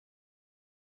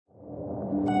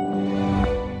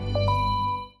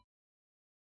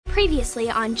Previously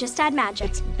on Just Add Magic.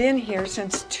 It's been here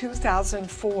since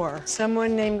 2004.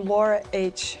 Someone named Laura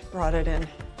H. brought it in.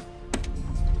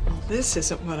 Well, this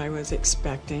isn't what I was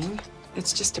expecting.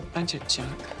 It's just a bunch of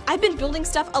junk. I've been building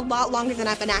stuff a lot longer than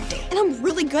I've been acting, and I'm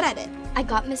really good at it. I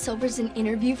got Miss Silvers an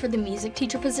interview for the music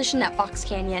teacher position at Fox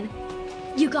Canyon.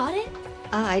 You got it?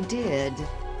 I did.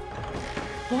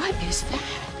 What is that?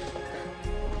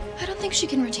 I don't think she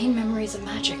can retain memories of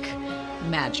magic.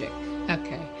 Magic.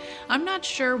 Okay. I'm not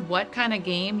sure what kind of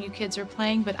game you kids are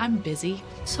playing, but I'm busy.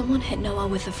 Someone hit Noelle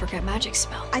with a forget magic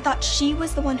spell. I thought she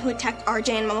was the one who attacked RJ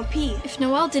and Mama P. If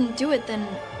Noelle didn't do it, then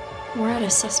we're out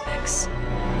of suspects.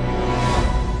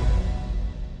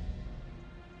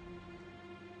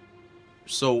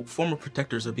 So, former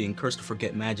protectors are being cursed to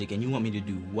forget magic, and you want me to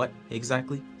do what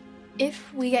exactly?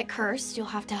 If we get cursed, you'll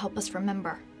have to help us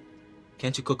remember.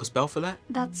 Can't you cook a spell for that?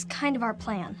 That's kind of our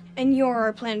plan. And you're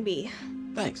our plan B.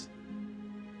 Thanks.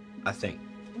 I think.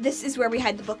 This is where we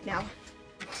hide the book now.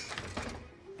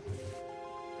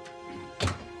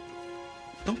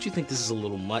 Don't you think this is a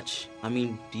little much? I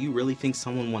mean, do you really think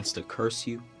someone wants to curse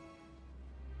you?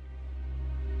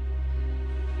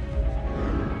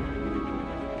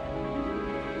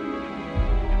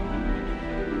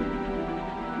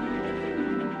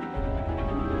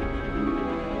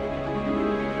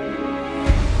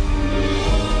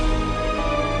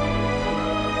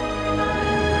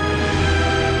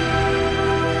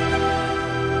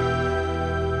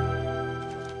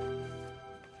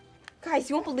 Guys,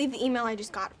 you won't believe the email I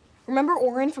just got. Remember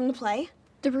Oren from the play?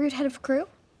 The rude head of crew?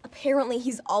 Apparently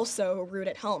he's also rude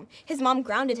at home. His mom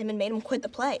grounded him and made him quit the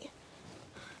play.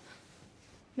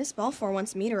 Miss Balfour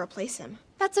wants me to replace him.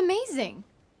 That's amazing.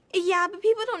 Yeah, but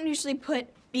people don't usually put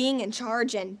being in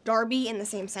charge and Darby in the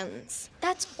same sentence.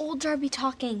 That's old Darby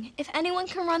talking. If anyone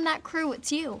can run that crew,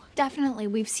 it's you. Definitely.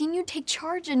 We've seen you take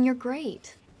charge and you're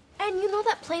great. And you know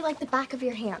that play like the back of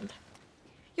your hand.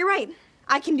 You're right.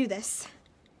 I can do this.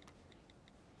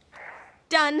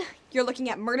 Done. You're looking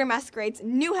at Murder Masquerade's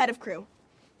new head of crew.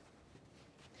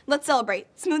 Let's celebrate.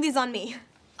 Smoothies on me.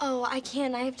 Oh, I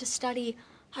can't. I have to study.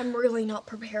 I'm really not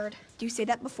prepared. You say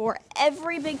that before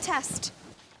every big test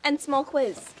and small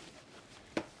quiz.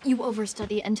 You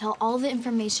overstudy until all the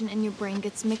information in your brain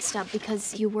gets mixed up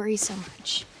because you worry so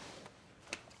much.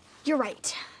 You're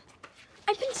right.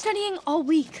 I've been studying all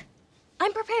week.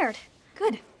 I'm prepared.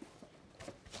 Good.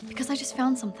 Because I just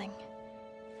found something.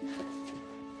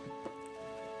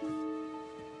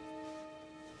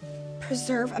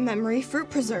 Preserve a memory, fruit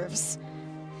preserves.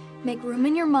 Make room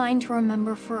in your mind to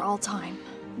remember for all time.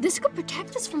 This could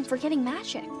protect us from forgetting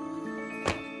magic.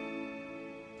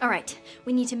 All right,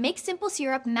 we need to make simple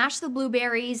syrup, mash the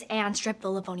blueberries, and strip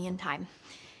the Livonian thyme.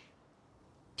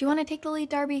 Do you want to take the lead,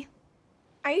 Darby?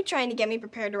 Are you trying to get me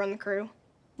prepared to run the crew?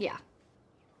 Yeah.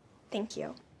 Thank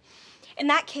you. In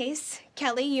that case,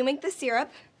 Kelly, you make the syrup,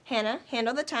 Hannah,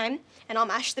 handle the thyme, and I'll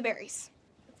mash the berries.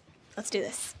 Let's do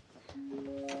this.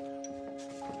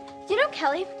 You know,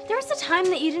 Kelly, there was a time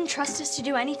that you didn't trust us to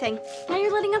do anything. Now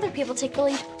you're letting other people take the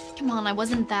lead. Come on, I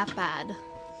wasn't that bad.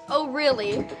 Oh,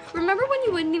 really? Remember when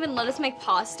you wouldn't even let us make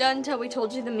pasta until we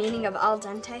told you the meaning of al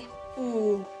dente?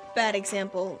 Ooh, bad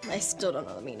example. I still don't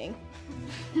know the meaning.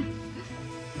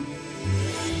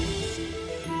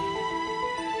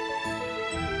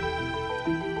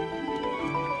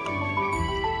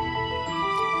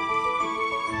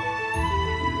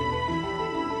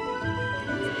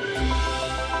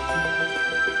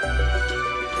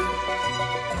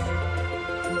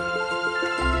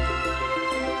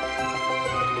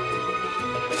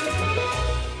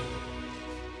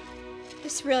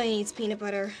 This really needs peanut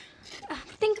butter.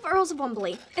 Think of Earls of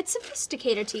Wembley. It's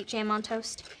sophisticated to eat jam on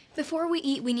toast. Before we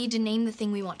eat, we need to name the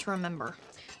thing we want to remember.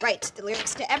 Right, the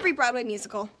lyrics to every Broadway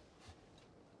musical.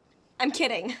 I'm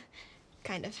kidding.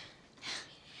 Kind of.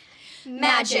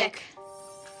 Magic.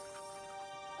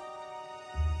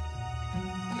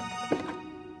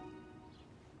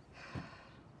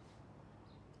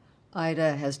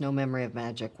 Ida has no memory of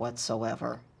magic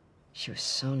whatsoever. She was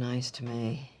so nice to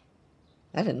me.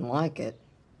 I didn't like it.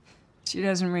 She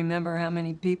doesn't remember how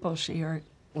many people she hurt.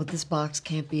 Well, this box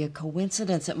can't be a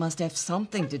coincidence. It must have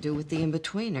something to do with the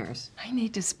in-betweeners. I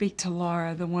need to speak to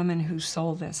Laura, the woman who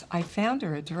sold this. I found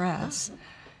her address.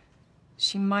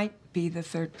 She might be the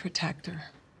third protector.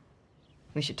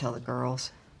 We should tell the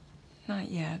girls. Not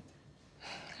yet.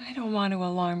 I don't want to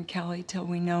alarm Kelly till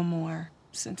we know more.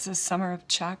 Since the summer of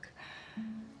Chuck,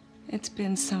 it's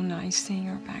been so nice seeing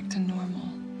her back to normal.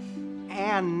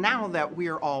 And now that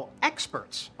we're all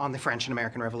experts on the French and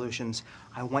American revolutions,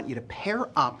 I want you to pair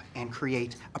up and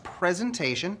create a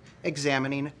presentation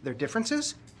examining their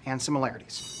differences and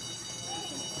similarities.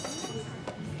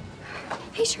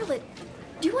 Hey, Charlotte,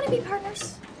 do you want to be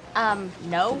partners?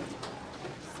 No.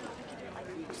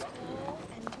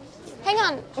 Hang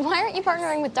on, why aren't you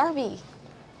partnering with Darby?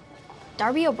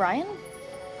 Darby O'Brien?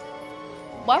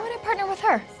 Why would I partner with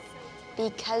her?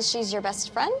 Because she's your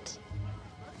best friend?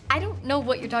 I don't know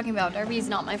what you're talking about. Darby is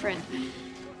not my friend.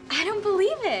 I don't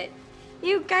believe it.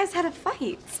 You guys had a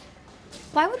fight.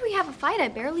 Why would we have a fight? I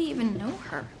barely even know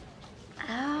her.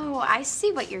 Oh, I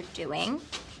see what you're doing.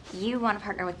 You want to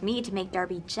partner with me to make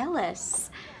Darby jealous.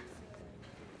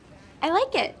 I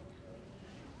like it.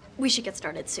 We should get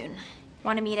started soon.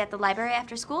 Want to meet at the library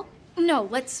after school? No,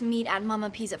 let's meet at Mama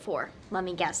P's at 4. Let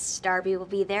me guess, Darby will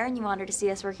be there and you want her to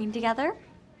see us working together?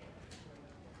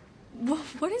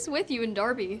 What is with you and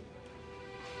Darby?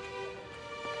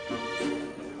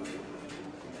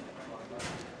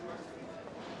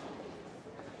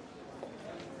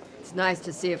 It's nice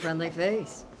to see a friendly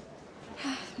face.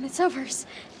 Miss Overs,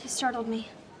 you startled me.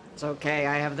 It's okay,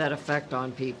 I have that effect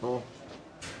on people.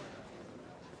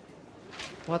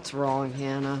 What's wrong,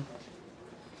 Hannah?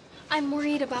 I'm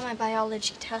worried about my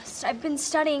biology test. I've been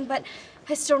studying, but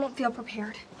I still don't feel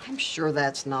prepared. I'm sure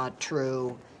that's not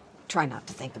true. Try not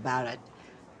to think about it.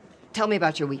 Tell me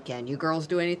about your weekend. You girls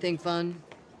do anything fun?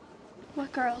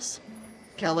 What girls?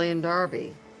 Kelly and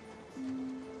Darby.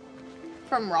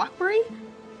 From Rockbury?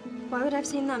 Why would I have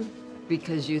seen them?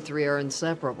 Because you three are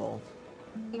inseparable.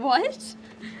 What?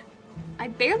 I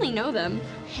barely know them.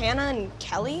 Hannah and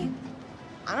Kelly?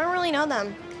 I don't really know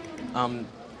them.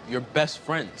 You're best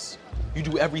friends. You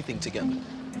do everything together.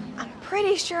 I'm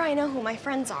pretty sure I know who my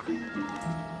friends are.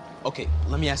 Okay,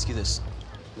 let me ask you this.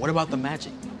 What about the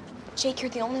magic? Jake,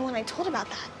 you're the only one I told about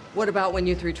that. What about when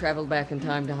you three traveled back in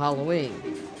time to Halloween?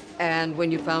 And when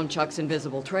you found Chuck's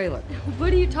invisible trailer?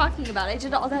 What are you talking about? I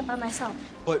did all that by myself.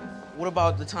 But what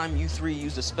about the time you three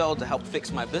used a spell to help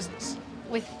fix my business?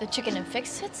 With the chicken and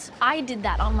fix-its? I did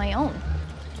that on my own.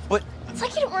 But It's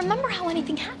like you don't remember how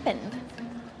anything happened.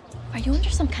 Are you under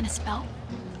some kind of spell?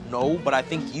 no, but I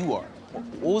think you are.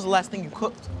 What was the last thing you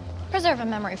cooked? Preserve a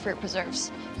memory fruit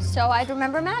preserves. So I'd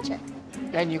remember magic.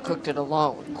 And you cooked it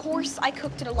alone. Of course, I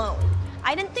cooked it alone.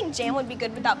 I didn't think jam would be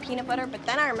good without peanut butter, but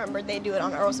then I remembered they do it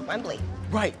on Earls of Wembley.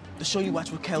 Right, the show you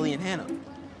watched with Kelly and Hannah.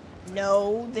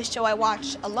 No, this show I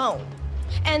watch alone.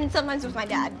 And sometimes with my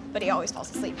dad, but he always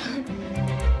falls asleep.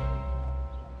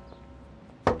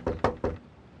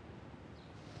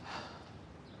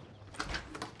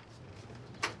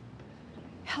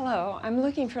 Hello, I'm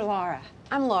looking for Laura.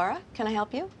 I'm Laura. Can I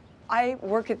help you? I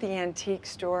work at the antique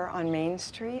store on Main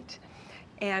Street,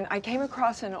 and I came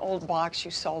across an old box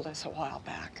you sold us a while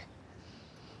back.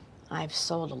 I've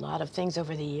sold a lot of things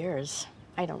over the years.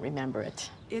 I don't remember it.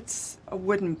 It's a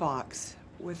wooden box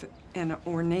with an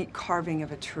ornate carving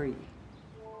of a tree.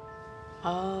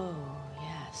 Oh,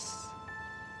 yes.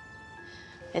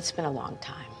 It's been a long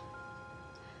time.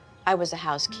 I was a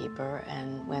housekeeper,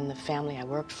 and when the family I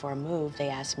worked for moved, they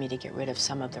asked me to get rid of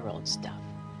some of their old stuff.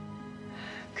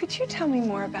 Could you tell me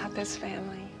more about this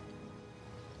family?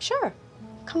 Sure.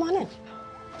 Come on in.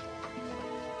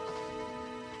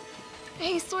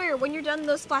 Hey, Sawyer, when you're done,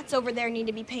 those flats over there need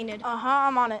to be painted. Uh-huh,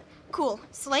 I'm on it. Cool.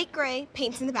 Slate gray,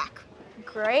 paints in the back.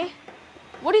 Gray?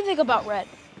 What do you think about red?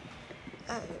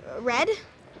 Red?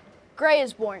 Gray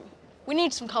is boring. We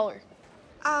need some color.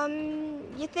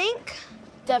 You think?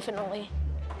 Definitely.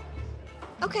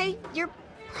 Okay, you're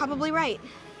probably right.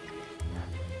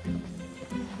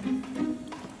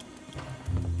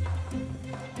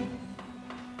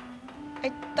 I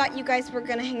thought you guys were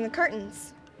gonna hang the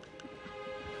curtains.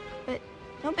 But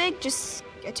no big, just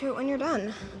get to it when you're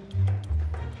done.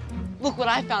 Look what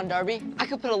I found, Darby. I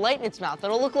could put a light in its mouth.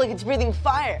 It'll look like it's breathing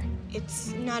fire. It's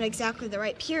not exactly the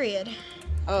right period.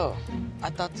 Oh,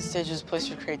 I thought the stage was a place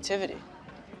for creativity.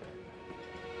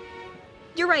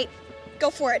 You're right. Go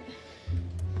for it.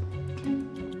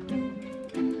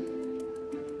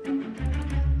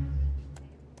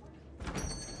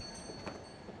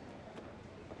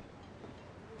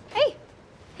 Hey.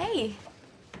 Hey.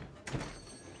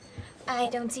 I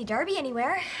don't see Darby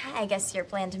anywhere. I guess your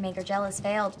plan to make her jealous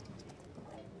failed.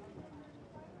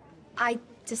 I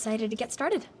decided to get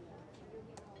started.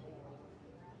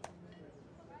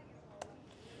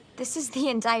 This is the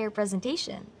entire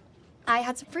presentation. I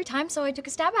had some free time, so I took a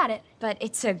stab at it. But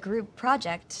it's a group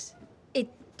project. It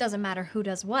doesn't matter who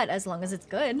does what, as long as it's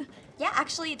good. Yeah,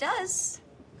 actually it does.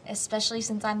 Especially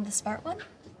since I'm the smart one.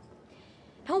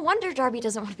 No wonder Darby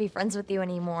doesn't want to be friends with you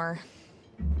anymore.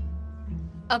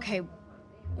 Okay,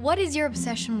 what is your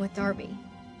obsession with Darby?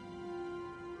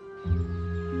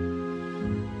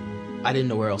 I didn't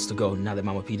know where else to go now that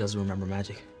Mama P doesn't remember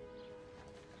magic.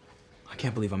 I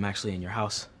can't believe I'm actually in your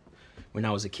house. When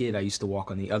I was a kid, I used to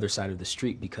walk on the other side of the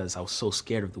street because I was so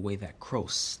scared of the way that crow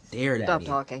stared at me.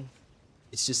 Stop talking.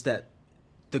 It's just that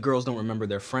the girls don't remember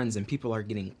their friends and people are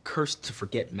getting cursed to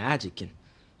forget magic and...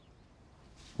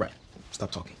 Right,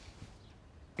 stop talking.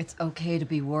 It's okay to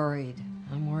be worried.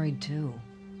 I'm worried too.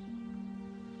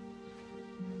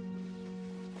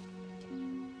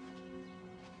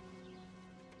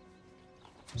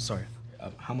 Sorry,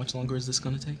 how much longer is this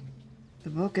gonna take? The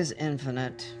book is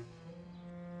infinite.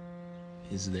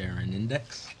 Is there an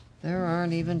index? There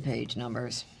aren't even page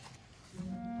numbers.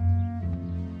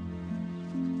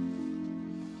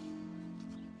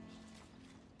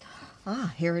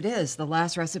 Ah, here it is, the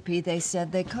last recipe they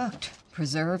said they cooked.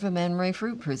 Preserve of memory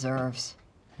fruit preserves.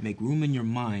 Make room in your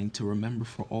mind to remember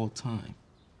for all time.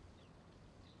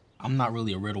 I'm not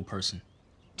really a riddle person.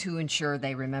 To ensure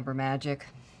they remember magic,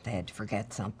 they had to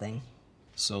forget something.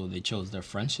 So they chose their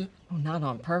friendship? Oh, not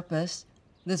on purpose.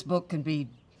 This book can be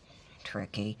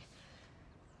tricky.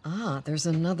 Ah, there's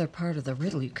another part of the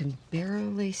riddle. You can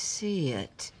barely see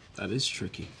it. That is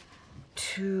tricky.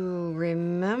 To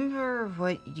remember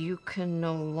what you can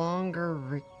no longer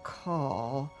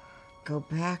recall, go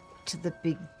back to the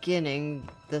beginning,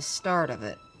 the start of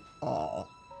it all.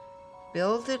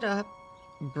 Build it up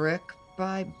brick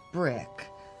by brick.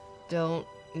 Don't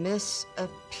miss a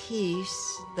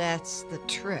piece, that's the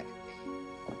trick.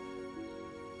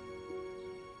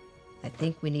 I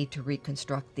think we need to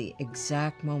reconstruct the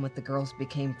exact moment the girls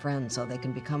became friends so they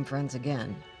can become friends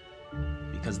again.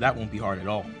 Because that won't be hard at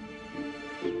all.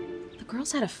 The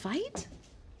girls had a fight?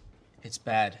 It's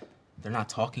bad. They're not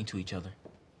talking to each other.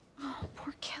 Oh,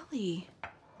 poor Kelly.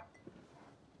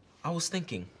 I was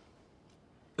thinking,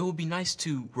 it would be nice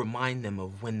to remind them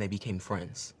of when they became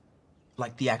friends.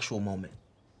 Like the actual moment.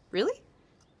 Really?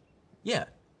 Yeah.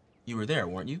 You were there,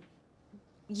 weren't you?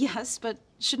 Yes, but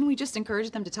shouldn't we just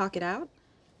encourage them to talk it out?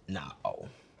 No.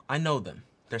 I know them.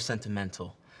 They're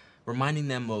sentimental. Reminding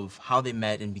them of how they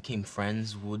met and became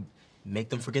friends would make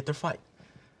them forget their fight.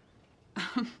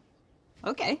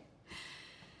 Okay.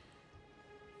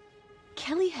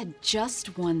 Kelly had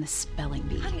just won the spelling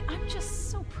bee. Honey, I'm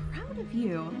just so proud of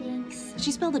you. Thanks.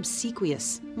 She spelled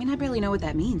obsequious. I mean, I barely know what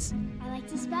that means. I like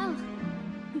to spell.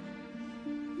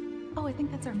 Oh, I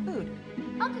think that's our food.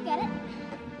 I'll go get it.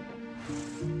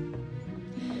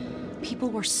 People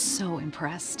were so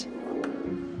impressed.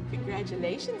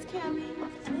 Congratulations, Kelly.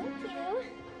 Thank you.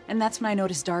 And that's when I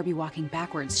noticed Darby walking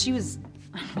backwards. She was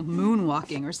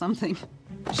moonwalking or something.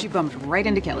 She bumped right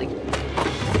into Kelly.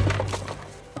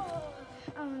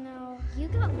 Oh no, you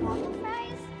got waffle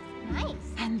fries? Nice.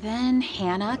 And then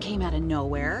Hannah came out of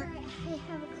nowhere. I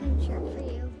have a clean shirt for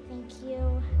you. Thank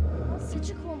you. That was such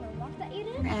a cool moonwalk that you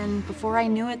did. And before I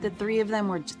knew it, the three of them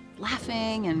were just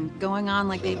laughing and going on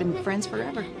like they'd been friends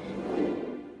forever.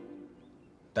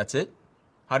 That's it?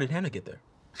 How did Hannah get there?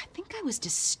 I think I was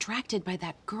distracted by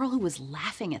that girl who was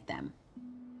laughing at them.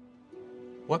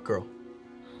 What girl?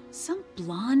 Some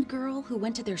blonde girl who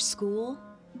went to their school.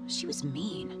 She was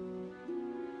mean.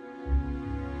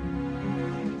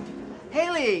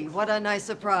 Haley, what a nice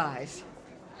surprise.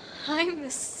 Hi,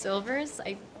 Miss Silvers.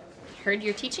 I heard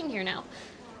you're teaching here now.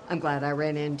 I'm glad I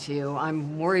ran into you.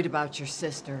 I'm worried about your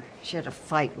sister. She had a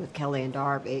fight with Kelly and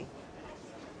Darby.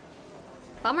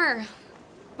 Bummer.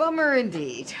 Bummer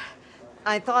indeed.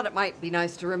 I thought it might be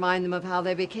nice to remind them of how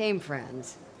they became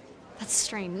friends. That's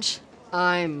strange.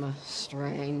 I'm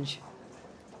strange.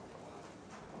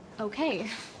 Okay.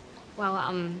 Well,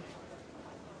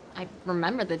 I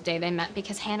remember the day they met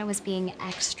because Hannah was being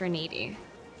extra needy.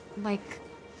 Like,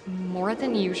 more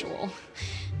than usual.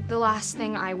 The last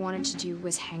thing I wanted to do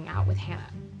was hang out with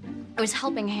Hannah. I was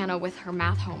helping Hannah with her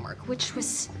math homework, which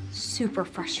was super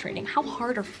frustrating. How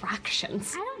hard are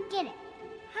fractions? I don't get it.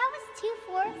 How is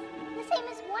 2/4 the same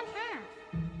as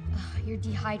 1/2? You're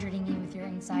dehydrating me with your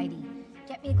anxiety.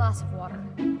 Get me a glass of water.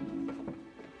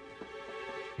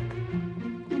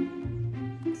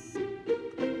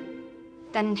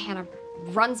 Then Hannah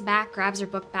runs back, grabs her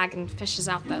book bag, and fishes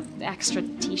out the extra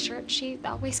t-shirt she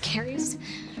always carries.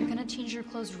 You're gonna change your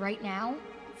clothes right now?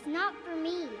 It's not for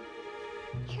me.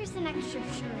 Here's an extra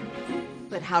shirt.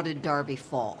 But how did Darby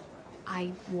fall?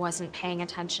 I wasn't paying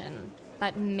attention,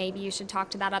 but maybe you should talk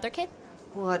to that other kid?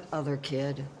 What other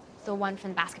kid? The one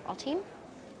from the basketball team?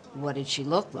 What did she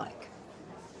look like?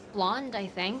 Blonde, I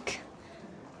think.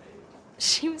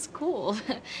 She was cool.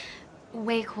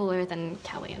 Way cooler than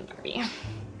Kelly and Darby.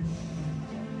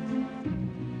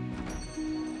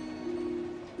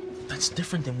 That's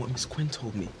different than what Miss Quinn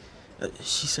told me.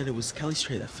 She said it was Kelly's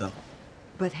tray that fell.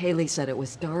 But Haley said it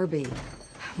was Darby.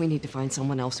 We need to find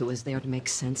someone else who was there to make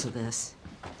sense of this.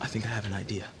 I think I have an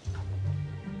idea.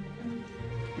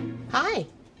 Hi.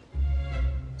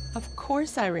 Of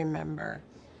course I remember.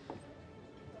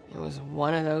 It was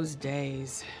one of those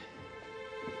days.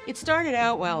 It started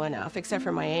out well enough, except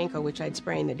for my ankle, which I'd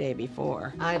sprained the day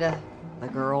before. Ida, the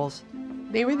girls.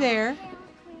 They were there.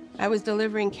 I was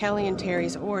delivering Kelly and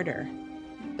Terry's order.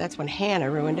 That's when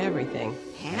Hannah ruined everything.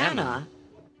 Hannah?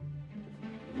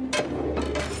 Oh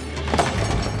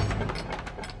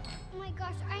my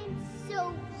gosh, I'm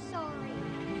so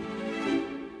sorry.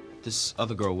 This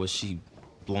other girl, was she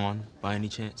blonde by any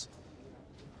chance?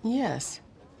 Yes.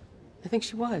 I think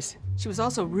she was. She was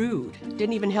also rude.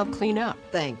 Didn't even help clean up.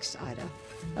 Thanks, Ida.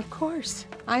 Of course.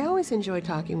 I always enjoy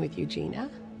talking with you, Gina.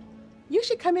 You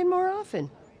should come in more often.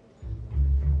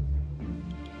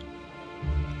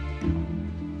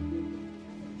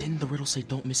 Didn't the riddle say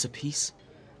don't miss a piece?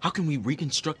 How can we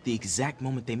reconstruct the exact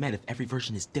moment they met if every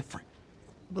version is different?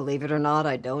 Believe it or not,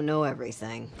 I don't know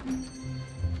everything.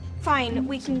 Fine,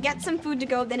 we can get some food to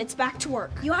go, then it's back to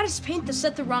work. You had us paint the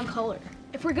set the wrong color.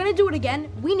 If we're gonna do it again,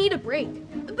 we need a break.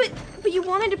 But you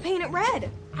wanted to paint it red.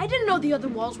 I didn't know the other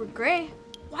walls were gray.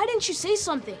 Why didn't you say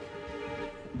something?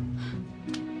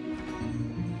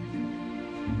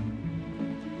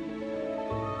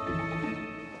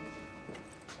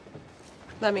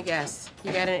 Let me guess.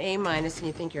 You got an A- and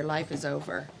you think your life is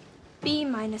over. B-,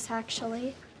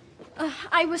 actually.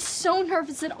 I was so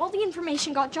nervous that all the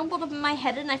information got jumbled up in my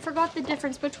head and I forgot the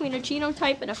difference between a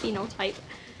genotype and a phenotype.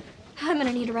 I'm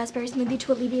gonna need a raspberry smoothie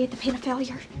to alleviate the pain of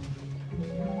failure.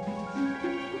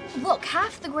 Look,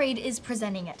 half the grade is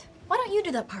presenting it. Why don't you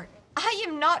do that part? I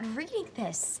am not reading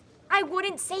this. I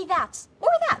wouldn't say that. Or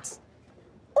that.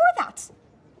 Or that.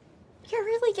 You're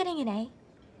really getting an A?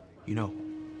 You know,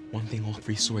 one thing all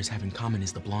three stories have in common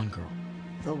is the blonde girl.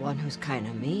 The one who's kind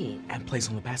of mean. And plays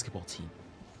on the basketball team.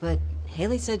 But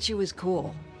Haley said she was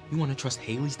cool. You want to trust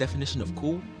Haley's definition of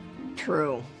cool?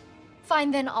 True.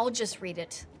 Fine, then I'll just read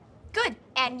it. Good.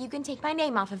 And you can take my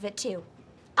name off of it, too.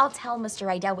 I'll tell Mr.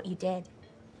 Rydell what you did.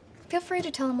 Feel free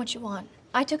to tell him what you want.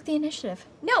 I took the initiative.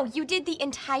 No, you did the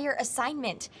entire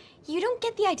assignment. You don't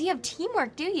get the idea of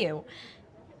teamwork, do you?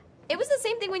 It was the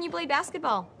same thing when you played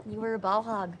basketball. You were a ball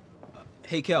hog.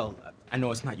 Hey, Kel, I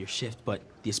know it's not your shift, but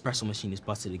the espresso machine is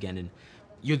busted again, and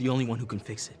you're the only one who can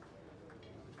fix it.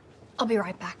 I'll be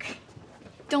right back.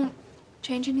 Don't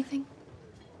change anything.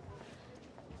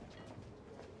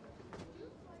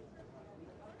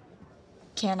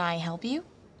 Can I help you?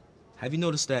 Have you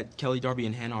noticed that Kelly, Darby,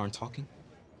 and Hannah aren't talking?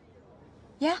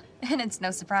 Yeah, and it's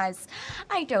no surprise.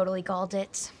 I totally called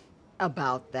it.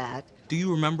 About that. Do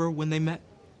you remember when they met?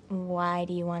 Why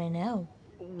do you want to know?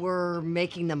 We're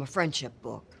making them a friendship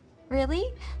book. Really?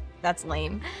 That's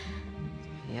lame.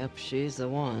 Yep, she's the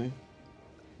one.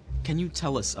 Can you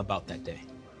tell us about that day?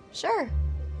 Sure,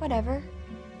 whatever.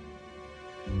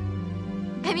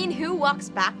 I mean, who walks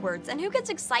backwards and who gets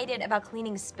excited about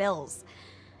cleaning spills?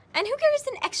 And who carries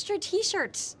an extra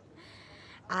t-shirt?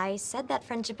 I said that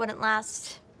friendship wouldn't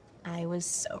last. I was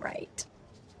so right.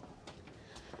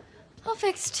 All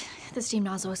fixed. The steam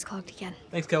nozzle is clogged again.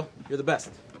 Thanks, Kel. You're the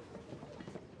best.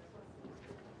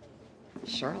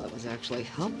 Charlotte was actually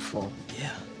helpful.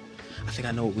 Yeah. I think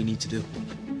I know what we need to do.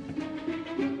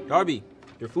 Darby,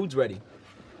 your food's ready.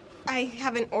 I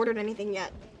haven't ordered anything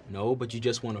yet. No, but you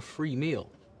just want a free meal.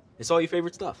 It's all your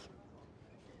favorite stuff.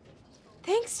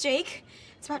 Thanks, Jake.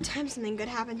 It's about time something good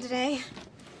happened today.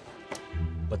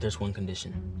 But there's one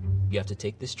condition. You have to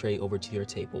take this tray over to your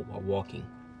table while walking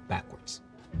backwards.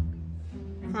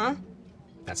 Huh?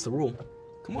 That's the rule.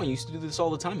 Come on, you used to do this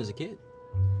all the time as a kid.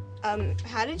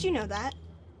 How did you know that?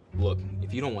 Look,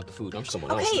 if you don't want the food, I'm sure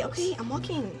someone else does. Okay, I'm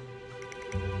walking.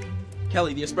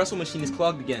 Kelly, the espresso machine is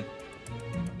clogged again.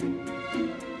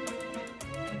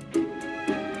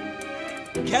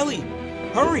 Kelly,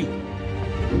 hurry!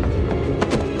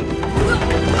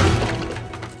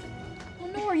 Oh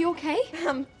no, are you okay?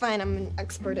 I'm fine, I'm an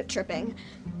expert at tripping.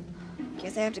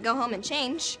 Guess I have to go home and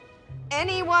change.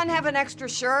 Anyone have an extra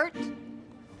shirt?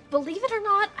 Believe it or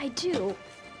not, I do.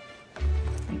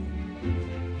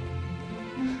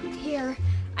 Here,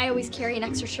 I always carry an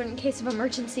extra shirt in case of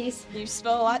emergencies. You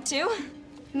spill a lot too?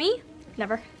 Me?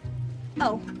 Never.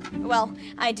 Oh, well,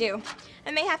 I do.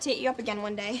 I may have to hit you up again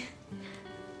one day.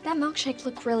 That milkshake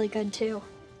looked really good too.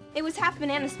 It was half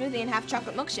banana smoothie and half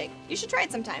chocolate milkshake. You should try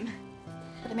it sometime.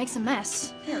 But it makes a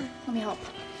mess. Here, let me help.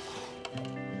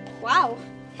 Wow.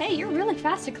 Hey, you're really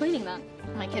fast at cleaning that.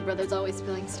 My kid brother's always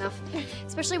spilling stuff,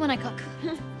 especially when I cook.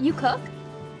 You cook?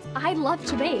 I love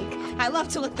to bake. I love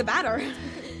to lick the batter.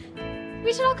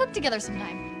 We should all cook together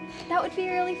sometime. That would be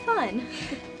really fun.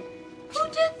 Who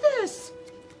did this?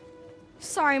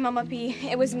 Sorry, Mama P.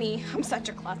 It was me. I'm such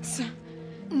a klutz.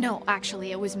 No,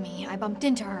 actually, it was me. I bumped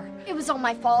into her. It was all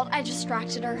my fault. I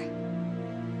distracted her.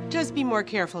 Just be more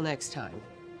careful next time.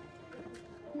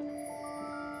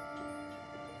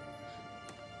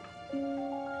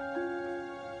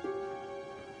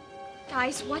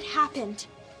 Guys, what happened?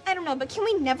 I don't know, but can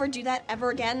we never do that ever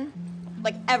again?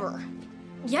 Like, ever.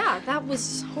 Yeah, that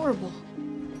was horrible.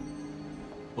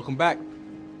 Welcome back.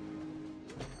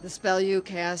 The spell you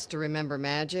cast to remember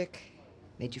magic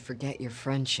made you forget your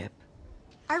friendship.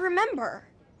 I remember.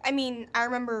 I mean, I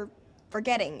remember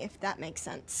forgetting, if that makes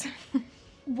sense.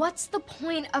 What's the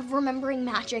point of remembering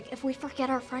magic if we forget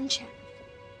our friendship?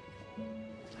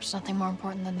 There's nothing more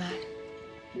important than that.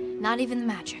 Not even the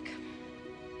magic.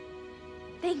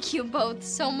 Thank you both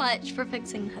so much for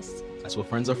fixing this. That's what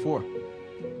friends are for.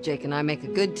 Jake and I make a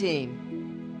good team.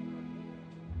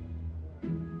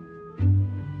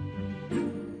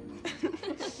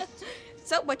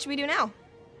 So, what should we do now?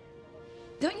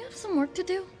 Don't you have some work to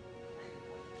do?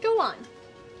 Go on.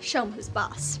 Show 'em who's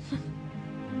boss.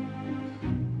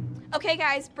 Okay,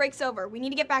 guys, break's over. We need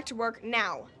to get back to work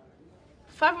now.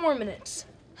 5 more minutes.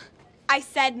 I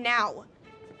said now.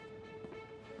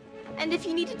 And if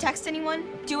you need to text anyone,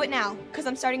 do it now, because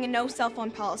I'm starting a no cell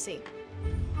phone policy.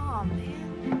 Oh, man.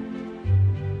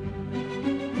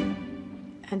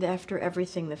 And after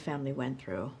everything the family went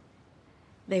through,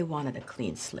 they wanted a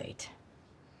clean slate.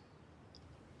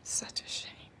 Such a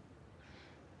shame.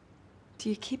 Do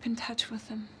you keep in touch with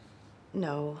them?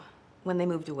 No, when they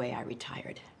moved away, I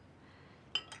retired.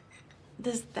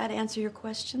 Does that answer your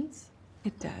questions?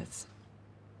 It does.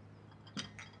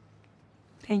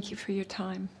 Thank you for your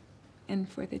time and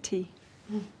for the tea.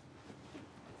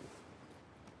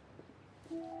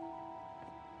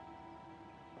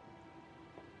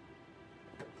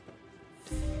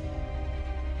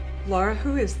 Laura,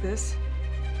 who is this?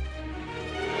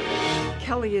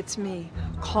 Kelly, it's me.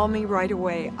 Call me right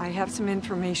away. I have some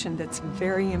information that's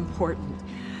very important.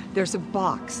 There's a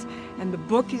box, and the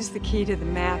book is the key to the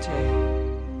magic.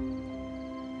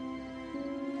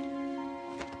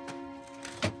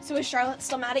 So is Charlotte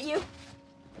still mad at you?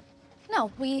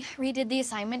 No, we redid the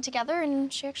assignment together,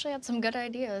 and she actually had some good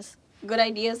ideas. Good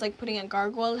ideas like putting a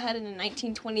gargoyle head in a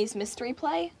 1920s mystery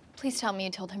play? Please tell me you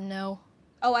told him no.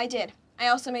 Oh, I did. I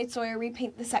also made Sawyer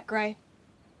repaint the set gray.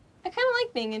 I kind of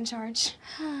like being in charge.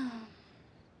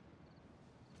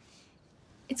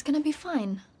 It's gonna be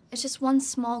fine. It's just one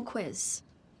small quiz.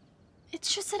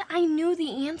 It's just that I knew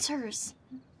the answers.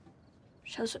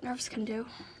 Shows what nerves can do.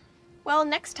 Well,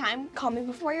 next time, call me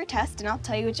before your test and I'll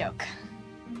tell you a joke.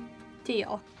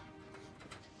 Deal.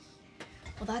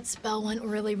 Well, that spell went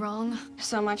really wrong.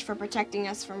 So much for protecting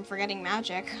us from forgetting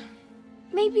magic.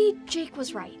 Maybe Jake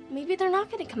was right. Maybe they're not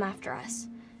gonna come after us.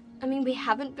 I mean, we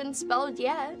haven't been spelled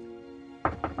yet.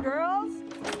 Girls?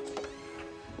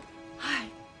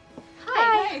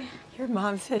 Hi. Your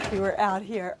mom said you were out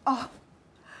here. Oh,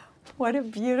 what a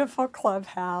beautiful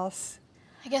clubhouse.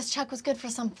 I guess Chuck was good for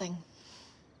something.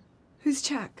 Who's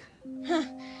Chuck?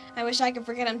 I wish I could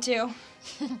forget him too.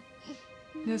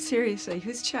 No, seriously,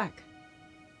 who's Chuck?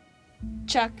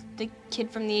 Chuck, the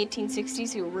kid from the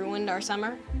 1860s who ruined our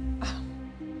summer.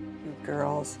 You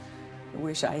girls, I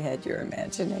wish I had your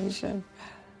imagination.